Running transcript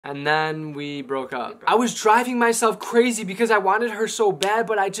And then we broke up. I was driving myself crazy because I wanted her so bad,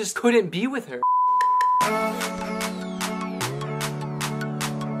 but I just couldn't be with her.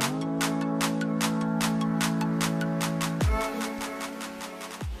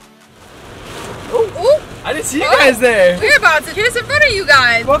 I didn't see you guys there. We're about to kiss in front of you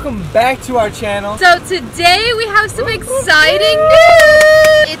guys. Welcome back to our channel. So today we have some exciting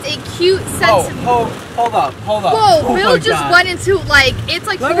news. It's a cute sentiment. Hold up. Whoa, Bill just went into it's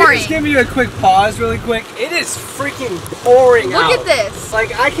like pouring. Let me just give you a quick pause really quick. It is freaking pouring out. Look at this.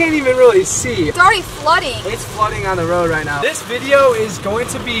 Like, I can't even really see. It's already flooding. It's flooding on the road right now. This video is going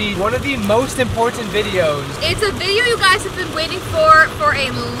to be one of the most important videos. It's a video you guys have been waiting for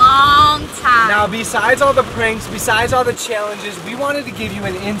a long time. Now, besides all the pranks, besides all the challenges, we wanted to give you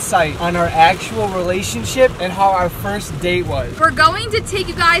an insight on our actual relationship and how our first date was. We're going to take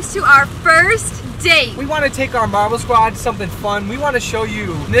you guys to our first date. We want to take our Marble Squad to something fun. We want to show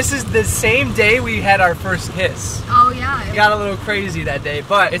you. This is the same day we had our first kiss. Oh yeah. We got a little crazy that day,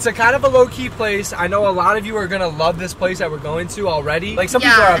 but it's a kind of a low-key place. I know a lot of you are gonna love this place that we're going to already. Like, some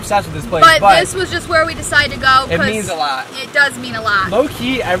people are obsessed with this place. But this was just where we decided to go. It means a lot. It does mean a lot.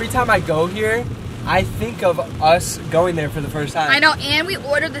 Low-key, every time I go here, I think of us going there for the first time. I know, and we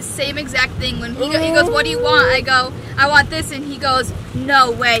ordered the same exact thing. When he goes, what do you want? I go, I want this, and he goes,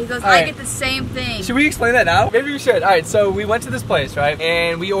 no way. He goes, I get the same thing. Should we explain that now? Maybe we should. Alright, so we went to this place, right?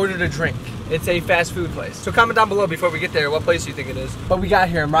 And we ordered a drink. It's a fast food place. So comment down below before we get there what place you think it is. But we got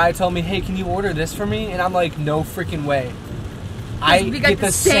here and Mariah told me, hey, can you order this for me? And I'm like, no freaking way. I get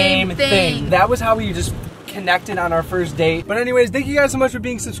the same thing. That was how we just connected on our first date. But anyways, thank you guys so much for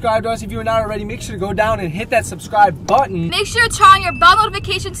being subscribed to us. If you are not already, make sure to go down and hit that subscribe button. Make sure to turn on your bell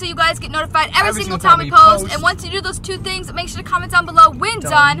notification so you guys get notified every single time we post. And once you do those two things, make sure to comment down below when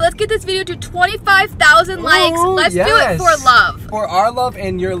done. Let's get this video to 25,000 likes. Let's do it for love. For our love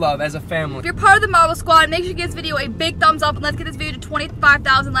and your love as a family. If you're part of the Marble Squad, make sure you give this video a big thumbs up and let's get this video to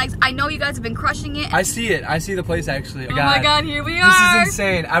 25,000 likes. I know you guys have been crushing it. I see it. I see the place actually. Oh my god, here we are. This is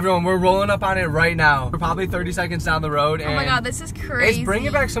insane. Everyone, we're rolling up on it right now. We're probably 30 seconds down the road. And oh my god, this is crazy. It's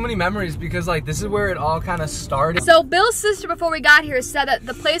bringing back so many memories because like this is where it all kind of started. So Bill's sister before we got here said that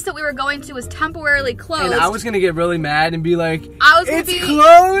the place that we were going to was temporarily closed. And I was gonna get really mad and be like, it's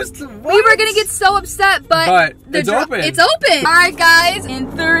closed. What? We were gonna get so upset, but it's open. It's open. All right, guys. In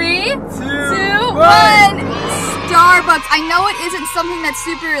 3, 2, 1. Starbucks. I know it isn't something that's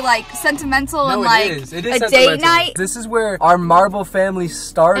super like sentimental and like a date night. This is where our Marble family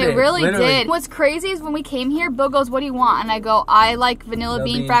started. It really did. What's crazy is when we came here, Bill goes, "What do you want?" And I go, "I like vanilla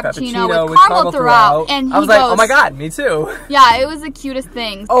bean frappuccino with caramel throughout." And he I was like, "Oh my god, me too." Yeah, it was the cutest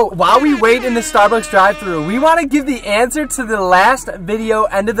thing. Oh, while we wait in the Starbucks drive-thru, we want to give the answer to the last video,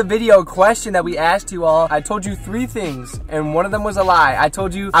 end of the video question that we asked you all. I told you 3 things, and one of them was a lie. I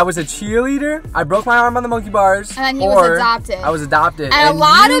told you I was a cheerleader, I broke my arm on the monkey bars, and then he was adopted. I was adopted. And a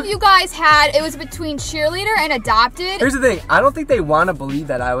lot of you guys it was between cheerleader and adopted. Here's the thing, I don't think they want to believe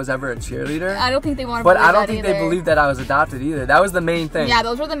that I was ever a cheerleader. I don't think they want to believe that either. But I don't think they believed that I was adopted either. That was the main thing. Yeah,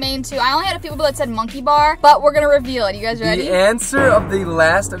 those were the main 2. I only had a few people that said monkey bar, but we're going to reveal it. You guys ready? The answer of the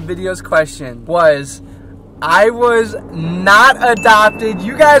last video's question was, I was not adopted.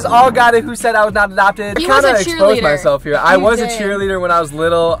 You guys all got it who said I was not adopted. I kind of exposed myself here. I was a cheerleader when I was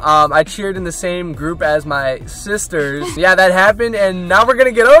little. I cheered in the same group as my sisters. Yeah, that happened and now we're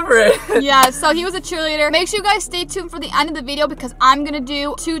gonna get over it. Yeah, so he was a cheerleader. Make sure you guys stay tuned for the end of the video because I'm gonna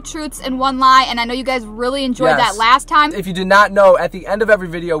do 2 truths and 1 lie, and I know you guys really enjoyed that last time. If you did not know, at the end of every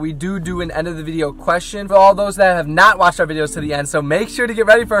video, we do an end of the video question for all those that have not watched our videos to the end, so make sure to get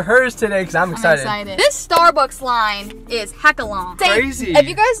ready for hers today because I'm excited. This Starbucks line is hecka long. Crazy. If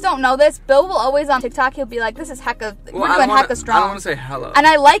you guys don't know this, Bill will always on TikTok, he'll be like, this is hecka, we're doing hecka strong. I don't want to say hello. And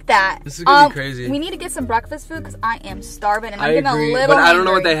I like that. This is going to be crazy. We need to get some breakfast food because I am starving and I'm getting a little but I don't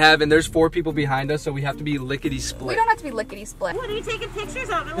know what they have, and there's 4 people behind us, so we have to be lickety-split. We don't have to be lickety-split. What are you taking pictures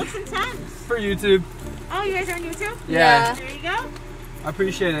of? It looks intense. For YouTube. Oh, you guys are on YouTube? Yeah. There you go. I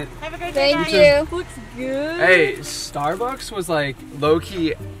appreciate it. Have a great day. Thank you. Looks good. Hey, Starbucks was like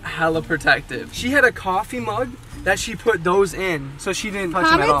low-key hella protective. She had a coffee mug that she put those in, so she didn't touch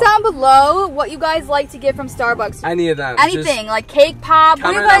them at all. Comment down below what you guys like to get from Starbucks. Any of them. Anything, like cake pop.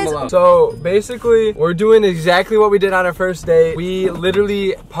 Comment down below. So basically, we're doing exactly what we did on our first date. We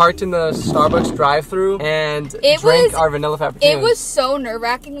literally parked in the Starbucks drive-thru and drank our vanilla frappuccino. It was so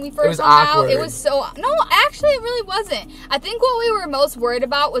nerve-wracking when we first went out. It was so, no, actually it really wasn't. I think what we were most worried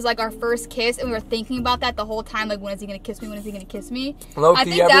about was like our first kiss, and we were thinking about that the whole time, like when is he gonna kiss me, when is he gonna kiss me? Low-key, I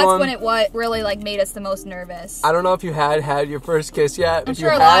think that's when it really like made us the most nervous. I don't know if you had your first kiss yet. I'm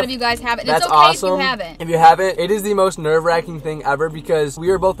sure a lot of you guys haven't. That's it's okay awesome. if you haven't. If you haven't, it is the most nerve-wracking thing ever because we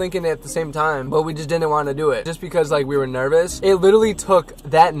were both thinking it at the same time, but we just didn't want to do it. Just because like we were nervous. It literally took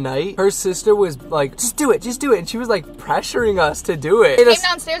that night. Her sister was like, just do it. And she was like pressuring us to do it. She came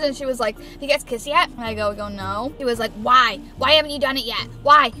downstairs and she was like, "You guys kiss yet?" And I go, no. He was like, "Why? Why haven't you done it yet?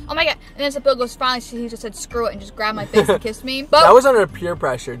 Why? Oh my God." And then Bill goes, finally, he just said, "Screw it," and just grabbed my face and kissed me. But that was under peer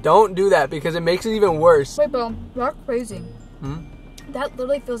pressure. Don't do that because it makes it even worse. Wait, Bill, you're crazy. Hmm? That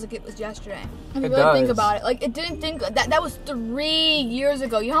literally feels like it was yesterday. If you It really does. think about it. Like, it didn't think, that was 3 years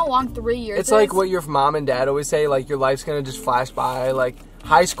ago. You know how long 3 years is? It's like what your mom and dad always say, like your life's gonna just flash by. Like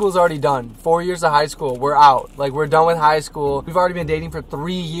high school's already done. 4 years of high school, we're out. Like we're done with high school. We've already been dating for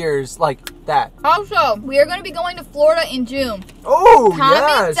 3 years, like that. Also, we are going to be going to Florida in June. Oh,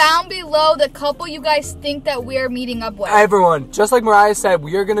 Comment down below the couple you guys think that we're meeting up with. Everyone, just like Mariah said,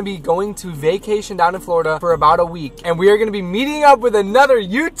 we are going to be going to vacation down in Florida for about a week. And we are going to be meeting up with another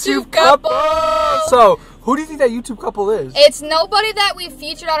YouTube couple. So, who do you think that YouTube couple is? It's nobody that we've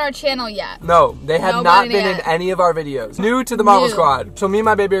featured on our channel yet. No, they have not been in any of our videos. New to the Marvel Squad. So me and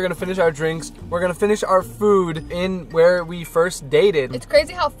my baby are going to finish our drinks. We're going to finish our food in where we first dated. It's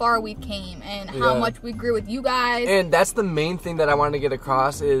crazy how far we came and how much we grew with you guys. And that's the main thing that I wanted to get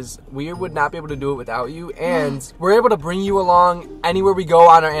across is we would not be able to do it without you. And we're able to bring you along anywhere we go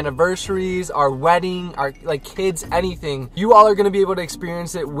on our anniversaries, our wedding, our like kids, anything. You all are going to be able to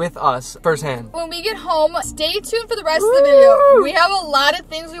experience it with us firsthand. When we get home, stay tuned for the rest of the video. We have a lot of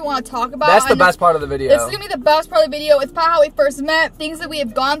things we want to talk about. That's the best part of the video. This is going to be the best part of the video. It's about how we first met, things that we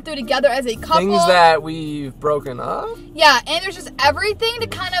have gone through together as a couple. Things that we've broken up. Yeah, and there's just everything to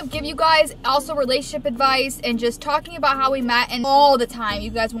kind of give you guys also relationship advice and just talking about how we met. And all the time, you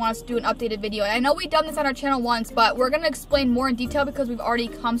guys want us to do an updated video. And I know we've done this on our channel once, but we're going to explain more in detail because we've already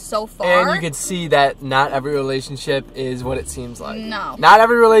come so far. And you can see that not every relationship is what it seems like. No. Not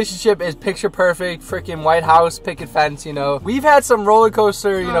every relationship is picture perfect, freaking White House, picket fence, you know. We've had some roller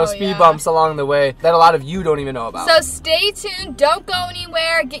coaster, you know, speed bumps along the way that a lot of you don't even know about. So stay tuned. Don't go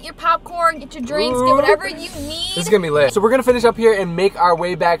anywhere. Get your popcorn, get your drinks, get whatever you need. This is going to be lit. So we're going to finish up here and make our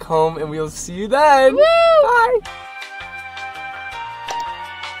way back home, and we'll see you then. Woo! Bye.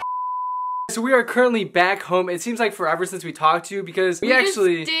 So we are currently back home. It seems like forever since we talked to you because we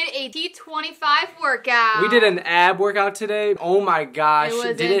actually did a T25 workout. We did an ab workout today. Oh my gosh,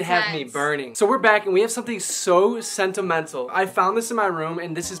 did it have me burning. So we're back and we have something so sentimental. I found this in my room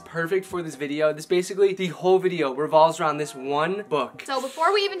and this is perfect for this video. This basically, the whole video revolves around this one book. So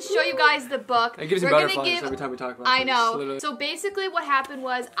before we even show you guys the book, it gives me butterflies every time we talk about I know. Literally. So basically what happened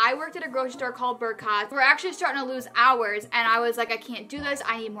was I worked at a grocery store called Burkhardt. We're actually starting to lose hours and I was like, I can't do this.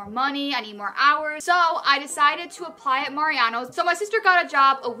 I need more money. I need more hours. So I decided to apply at Mariano's. So my sister got a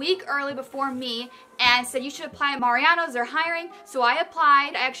job a week early before me and said, you should apply at Mariano's, they're hiring. So I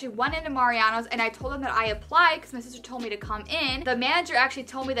applied. I actually went into Mariano's and I told them that I applied because my sister told me to come in. The manager actually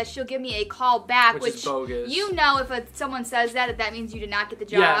told me that she'll give me a call back, which is bogus. You know, if someone says that, that means you did not get the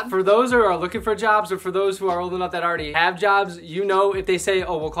job. Yeah, for those who are looking for jobs or for those who are old enough that already have jobs, you know if they say,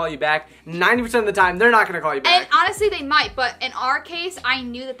 oh, we'll call you back, 90% of the time, they're not gonna call you back. And honestly, they might, but in our case, I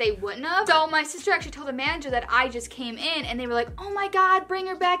knew that they wouldn't have. So my sister actually told the manager that I just came in and they were like, oh my God, bring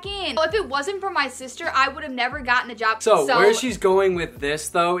her back in. So if it wasn't for my sister, I would have never gotten a job. So where she's going with this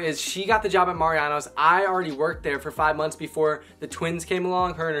though is she got the job at Mariano's. I already worked there for 5 months before the twins came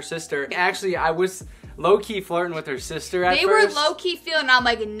along, her and her sister. Actually, I was low-key flirting with her sister at first. They were low-key feeling, I'm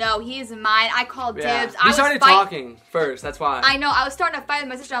like, no, he's mine. I called dibs. We started talking first, that's why. I know, I was starting to fight with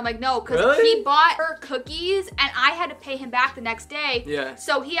my sister. I'm like, no, because he bought her cookies and I had to pay him back the next day. Yeah.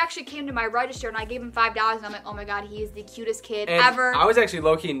 So he actually came to my register and I gave him $5 and I'm like, oh my God, he is the cutest kid ever. I was actually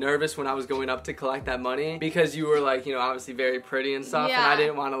low-key nervous when I was going up to collect that money because you were like, you know, obviously very pretty and stuff, and I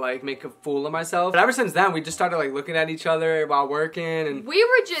didn't want to like make a fool of myself. But ever since then, we just started like looking at each other while working and we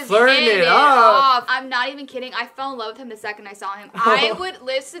were just flirting it off. I'm not even kidding. I fell in love with him the second I saw him. I would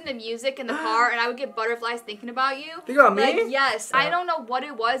listen to music in the car and I would get butterflies thinking about you. Think about me? Like, yes. I don't know what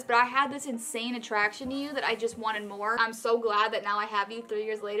it was, but I had this insane attraction to you that I just wanted more. I'm so glad that now I have you 3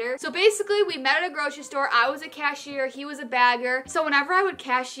 years later. So basically, we met at a grocery store. I was a cashier. He was a bagger. So whenever I would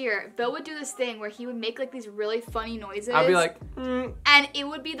cashier, Bill would do this thing where he would make like these really funny noises. I'd be like, and it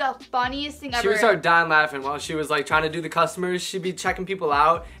would be the funniest thing ever. She would start dying laughing while she was like trying to do the customers. She'd be checking people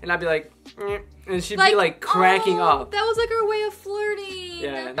out and I'd be like, And she'd be like cracking up. That was like our way of flirting.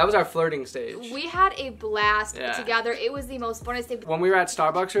 Yeah, that was our flirting stage. We had a blast together. It was the most funnest thing. When we were at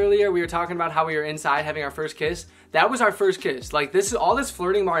Starbucks earlier, we were talking about how we were inside having our first kiss. That was our first kiss. Like, this is all this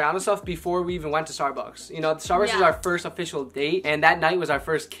flirting Mariana stuff before we even went to Starbucks. You know, Starbucks was our first official date, and that night was our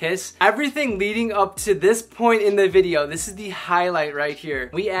first kiss. Everything leading up to this point in the video, this is the highlight right here.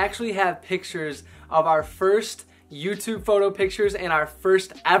 We actually have pictures of our first YouTube photo pictures and our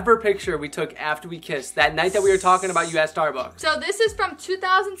first ever picture we took after we kissed. That night that we were talking about you at Starbucks. So this is from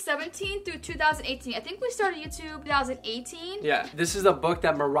 2017 through 2018. I think we started YouTube 2018. Yeah. This is a book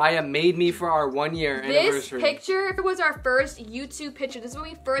that Mariah made me for our 1-year anniversary. This picture was our first YouTube picture. This is when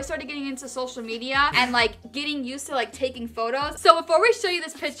we first started getting into social media and like getting used to like taking photos. So before we show you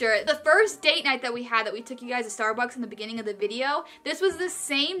this picture, the first date night that we had that we took you guys to Starbucks in the beginning of the video, this was the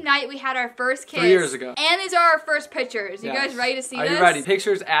same night we had our first kiss. 3 years ago. And these are our first pictures. You guys ready to see this? Are you ready?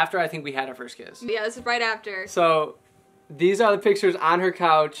 Pictures after I think we had our first kiss. Yeah, this is right after. So these are the pictures on her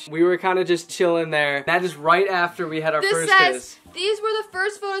couch. We were kind of just chilling there. That is right after we had our first kiss. These were the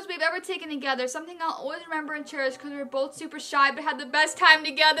first photos we've ever taken together. Something I'll always remember and cherish because we were both super shy but had the best time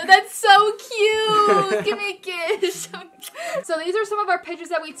together. That's so cute. Give me a kiss. So these are some of our pictures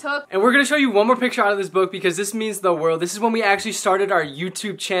that we took. And we're going to show you one more picture out of this book because this means the world. This is when we actually started our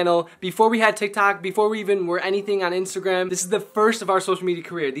YouTube channel. Before we had TikTok, before we even were anything on Instagram. This is the first of our social media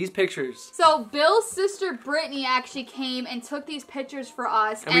career. These pictures. So Bill's sister Brittany actually came and took these pictures for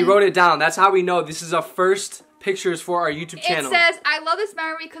us. And we wrote it down. That's how we know this is our first pictures for our YouTube channel. It says, I love this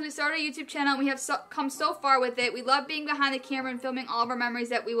memory because we started a YouTube channel and we have come so far with it. We love being behind the camera and filming all of our memories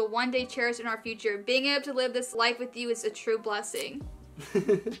that we will one day cherish in our future. Being able to live this life with you is a true blessing.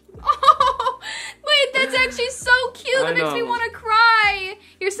 Oh, wait, that's actually so cute. That makes me want to cry.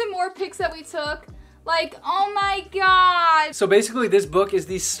 Here's some more pics that we took. Like, oh my god. So basically this book is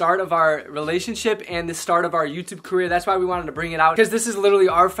the start of our relationship and the start of our YouTube career. That's why we wanted to bring it out, because this is literally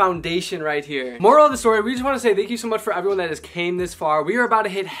our foundation right here. Moral of the story, we just want to say thank you so much for everyone that has came this far. We are about to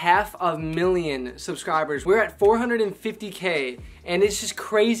hit 500,000 subscribers. We're at 450K. And it's just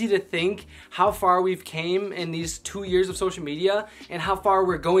crazy to think how far we've came in these 2 years of social media and how far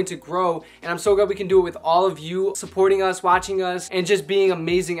we're going to grow. And I'm so glad we can do it with all of you supporting us, watching us, and just being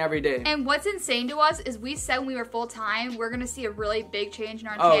amazing every day. And what's insane to us is we said when we were full-time, we're going to see a really big change in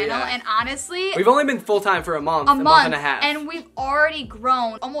our channel. Yeah. And honestly, we've only been full-time for a month and a half. And we've already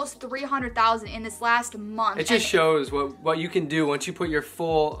grown almost 300,000 in this last month. It just shows what you can do once you put your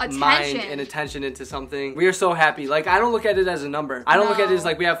full mind and attention into something. We are so happy. Like, I don't look at it as a number. I don't look at it as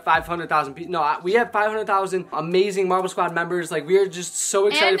like we have 500,000 people. No, we have 500,000 amazing Marble Squad members. Like, we are just so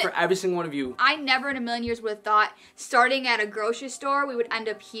excited for every single one of you. I never in a million years would have thought starting at a grocery store we would end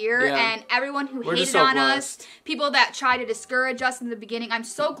up here. Yeah. And everyone who hated on us, people that tried to discourage us in the beginning, I'm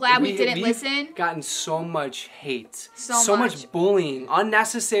so glad we didn't listen. Gotten so much hate. So much bullying.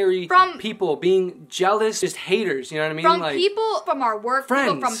 Unnecessary from people being jealous, just haters, you know what I mean? From like, people from our work,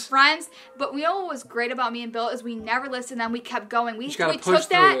 people from friends. But we know what was great about me and Bill is we never listened and we kept going. We took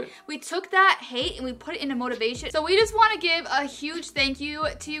that hate and we put it into motivation. So we just want to give a huge thank you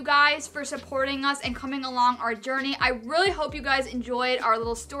to you guys for supporting us and coming along our journey. I really hope you guys enjoyed our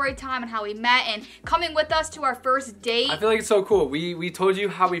little story time and how we met and coming with us to our first date. I feel like it's so cool. We told you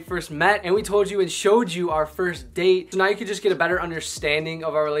how we first met and we told you and showed you our first date. So now you can just get a better understanding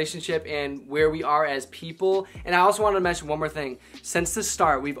of our relationship and where we are as people. And I also want to mention one more thing. Since the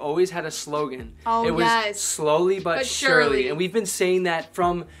start, we've always had a slogan. Oh, it was slowly but surely. And we've been saying that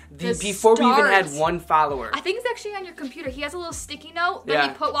from before we even had 1 follower. I think it's actually on your computer. He has a little sticky note that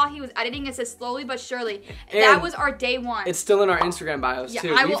he put while he was editing. It says slowly but surely. And that was our day 1. It's still in our Instagram bios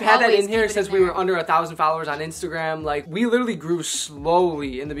too. We've had that in here since we were under 1,000 followers on Instagram. Like, we literally grew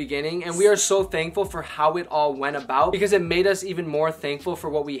slowly in the beginning, and we are so thankful for how it all went about because it made us even more thankful for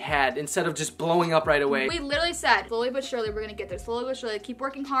what we had instead of just blowing up right away. We literally said slowly but surely we're gonna get there. Slowly but surely, keep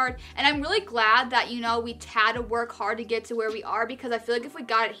working hard. And I'm really glad that, you know, we had to work hard to get to where we are, because I feel like if we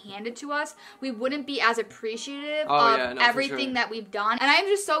got it handed to us, we wouldn't be as appreciative of everything that we've done. And I'm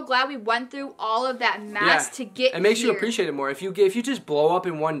just so glad we went through all of that mess to get here. It makes you appreciate it more. If you just blow up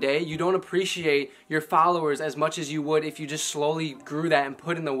in one day, you don't appreciate your followers as much as you would if you just slowly grew that and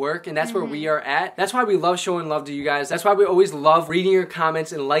put in the work. And that's where we are at. That's why we love showing love to you guys. That's why we always love reading your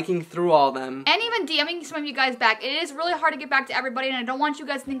comments and liking through all of them. And even DMing some of you guys back. It is really hard to get back to everybody, and I don't want you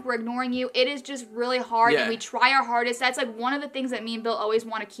guys to think we're ignoring you. It is just really hard, and we try our hardest. That's like one of the things that me and Bill always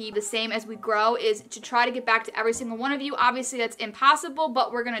want to keep the same as we grow, is to try to get back to every single one of you. Obviously, that's impossible,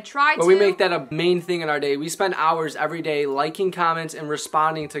 but we're going to try to. But we make that a main thing in our day. We spend hours every day liking comments and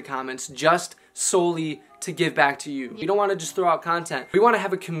responding to comments just solely to give back to you. We don't want to just throw out content. We want to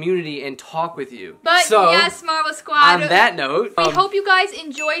have a community and talk with you. But so, yes, Marvel Squad. On that note, we hope you guys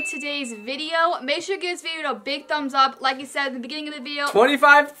enjoyed today's video. Make sure to give this video a big thumbs up. Like you said at the beginning of the video,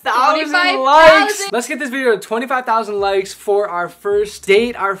 25,000 likes. Let's get this video to 25,000 likes for our first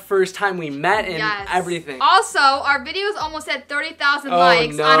date, our first time we met, and everything. Also, our video is almost at 30,000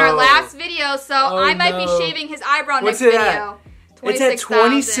 likes on our last video, so I might be shaving his eyebrow next video. It's at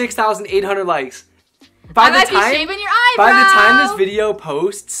 26,800 likes. I might be shaving your eyebrow. By the time this video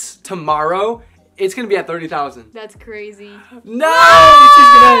posts tomorrow, it's gonna be at 30,000. That's crazy.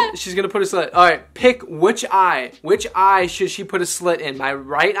 No! She's gonna put a slit. All right, pick which eye. Which eye should she put a slit in? My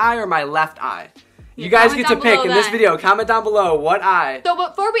right eye or my left eye? You guys get to pick in this video. Comment down below what eye. So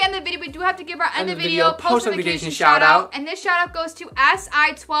before we end the video, we do have to give our end of video post notification shout out. And this shout out goes to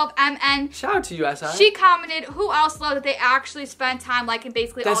SI12MN. Shout out to you, SI. She commented, who else loved that they actually spend time liking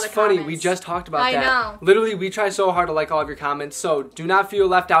basically all the comments. That's funny. We just talked about that. I know. Literally, we try so hard to like all of your comments. So do not feel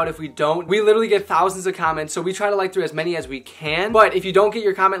left out if we don't. We literally get thousands of comments. So we try to like through as many as we can. But if you don't get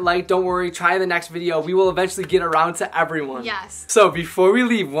your comment liked, don't worry. Try the next video. We will eventually get around to everyone. Yes. So before we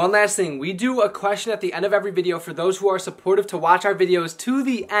leave, one last thing. We do a question at the end of every video for those who are supportive to watch our videos to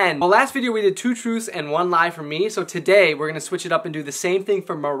the end. Well, last video we did 2 truths and 1 lie for me, so today we're gonna switch it up and do the same thing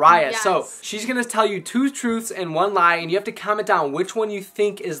for Mariah. Yes. So she's gonna tell you 2 truths and 1 lie, and you have to comment down which one you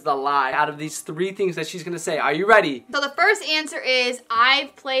think is the lie out of these 3 things that she's gonna say. Are you ready? So the first answer is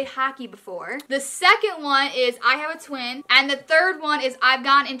I've played hockey before. The second one is I have a twin, and the third one is I've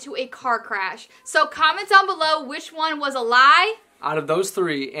gone into a car crash. So comment down below which one was a lie out of those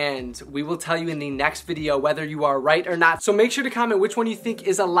 3, and we will tell you in the next video whether you are right or not. So make sure to comment which one you think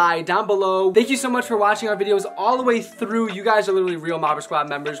is a lie down below. Thank you so much for watching our videos all the way through. You guys are literally real Marvel Squad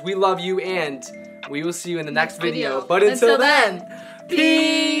members. We love you, and we will see you in the next video. But until then,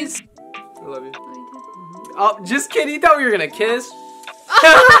 peace! I love you. Oh, just kidding. You thought we were gonna kiss?